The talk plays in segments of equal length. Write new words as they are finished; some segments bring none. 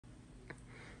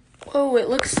Oh, it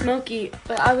looks smoky,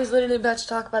 but I was literally about to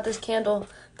talk about this candle.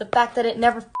 The fact that it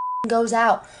never goes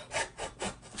out.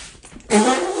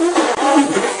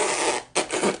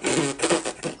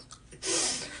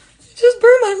 Just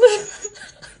burned my lip.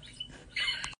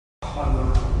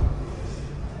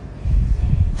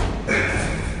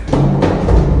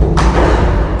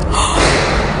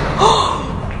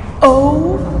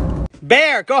 Oh.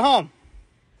 Bear, go home.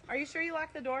 Are you sure you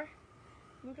locked the door,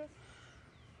 Lucas?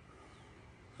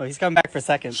 Oh, he's coming back for a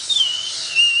second.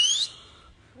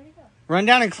 Where'd he go? Run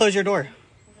down and close your door.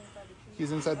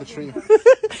 He's inside the tree.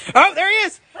 Oh, there he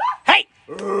is. Hey,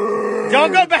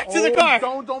 don't go back to the car.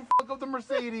 Don't fuck up the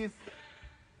Mercedes.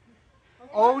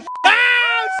 Oh, Oh,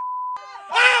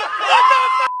 oh, what the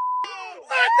fuck?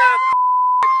 What the fuck?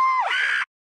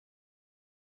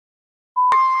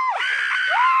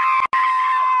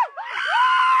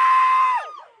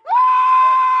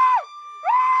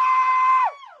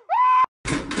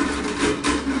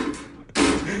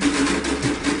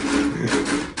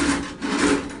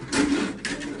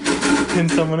 Can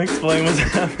someone explain what's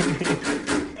happening?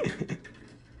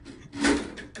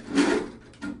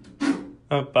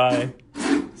 Oh, bye.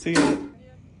 See ya.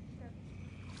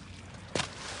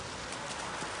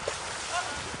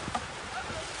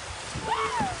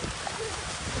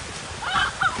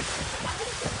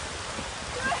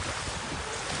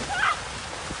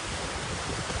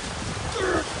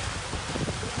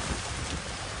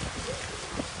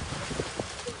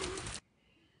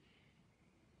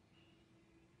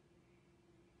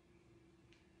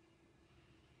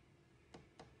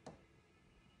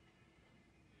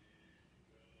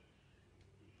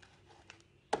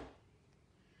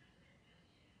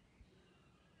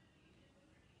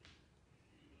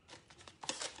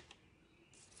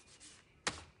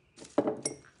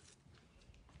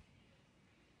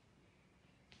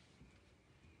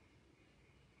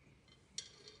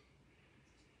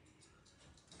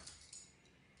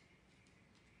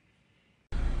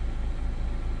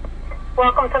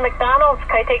 Welcome to McDonald's.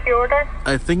 Can I take your order?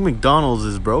 I think McDonald's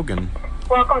is broken.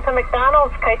 Welcome to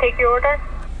McDonald's. Can I take your order?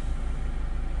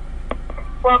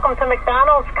 Welcome to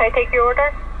McDonald's. Can I take your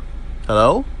order?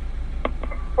 Hello?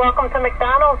 Welcome to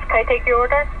McDonald's. Can I take your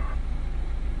order?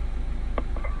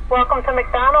 Welcome to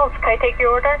McDonald's. Can I take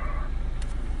your order?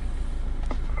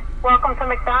 Welcome to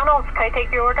McDonald's. Can I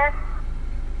take your order?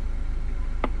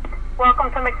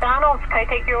 Welcome to McDonald's. Can I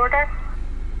take your order?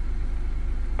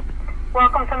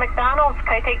 Welcome to McDonald's.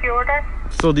 Can I take your order?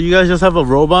 So do you guys just have a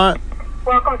robot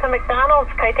Welcome to McDonald's.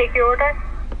 Can I take your order?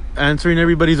 answering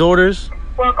everybody's orders?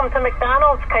 Welcome to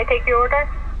McDonald's. Can I take your order?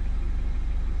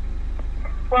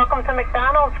 Welcome to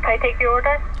McDonald's. Can I take your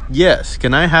order? Yes.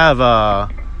 Can I have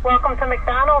Welcome to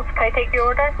McDonald's. Can I take your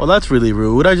order? Well, that's really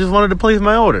rude. I just wanted to place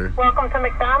my order. Welcome to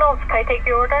McDonald's. Can I take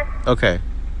your order? Okay.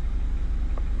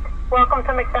 Welcome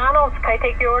to McDonald's. Can I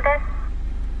take your order?